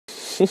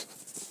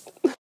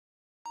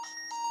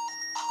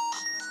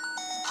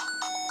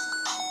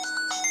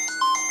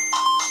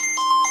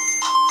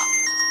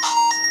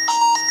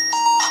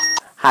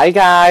Hi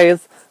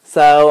guys!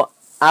 So,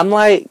 I'm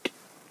like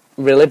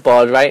really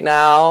bored right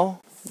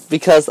now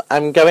because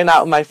I'm going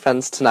out with my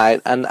friends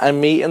tonight and I'm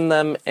meeting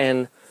them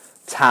in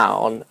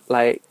town,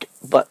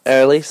 but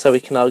early so we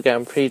can all go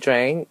and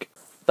pre-drink.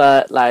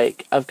 But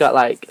I've got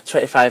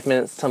 25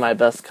 minutes till my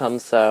bus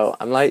comes, so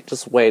I'm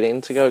just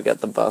waiting to go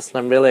get the bus and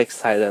I'm really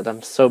excited.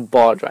 I'm so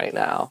bored right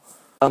now.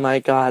 Oh my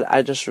god,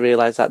 I just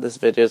realized that this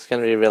video is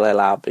going to be really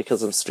loud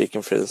because I'm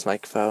speaking through this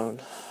microphone.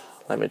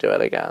 Let me do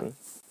it again.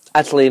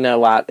 Actually, you know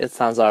what? It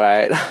sounds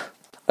alright.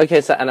 Okay,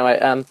 so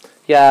anyway,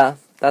 yeah,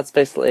 that's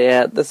basically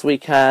it. This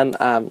weekend,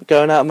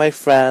 going out with my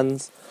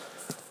friends,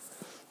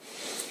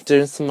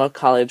 doing some more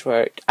college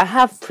work. I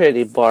have a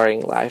pretty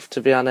boring life,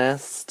 to be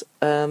honest.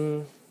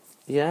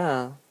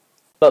 Yeah.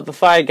 But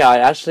before I go, I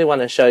actually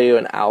want to show you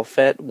an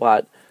outfit,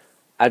 what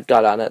I've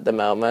got on at the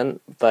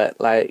moment. But,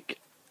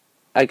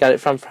 I got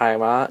it from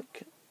Primark,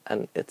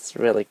 and it's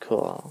really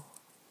cool.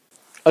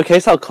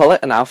 Okay, so I'll call it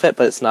an outfit,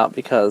 but it's not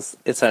because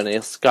it's only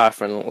a scarf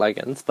and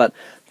leggings. But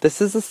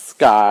this is a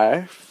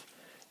scarf.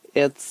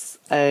 It's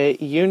a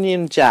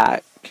Union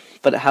Jack,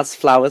 but it has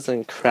flowers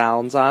and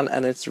crowns on,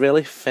 and it's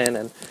really thin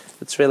and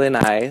it's really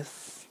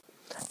nice.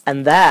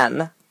 And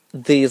then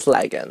these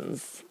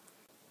leggings.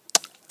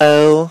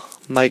 Oh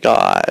my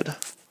god.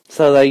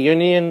 So the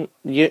Union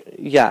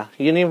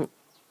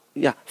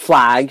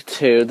flag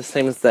too, the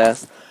same as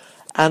this.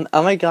 And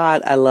oh my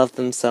god, I love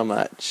them so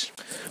much.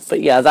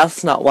 But yeah,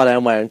 that's not what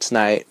I'm wearing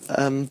tonight.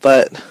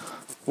 But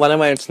what I'm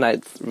wearing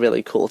tonight's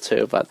really cool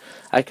too, but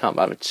I can't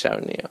bother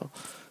showing you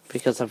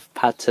because I've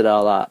packed it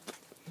all up.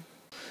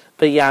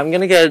 But yeah, I'm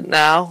gonna go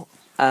now.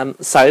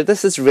 Sorry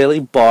this is really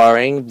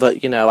boring,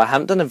 but you know, I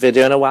haven't done a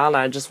video in a while and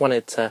I just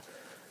wanted to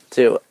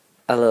do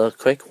a little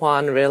quick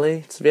one,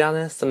 really, to be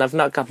honest. And I've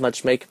not got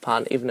much makeup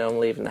on, even though I'm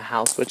leaving the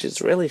house, which is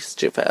really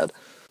stupid.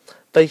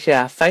 But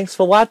yeah, thanks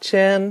for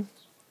watching.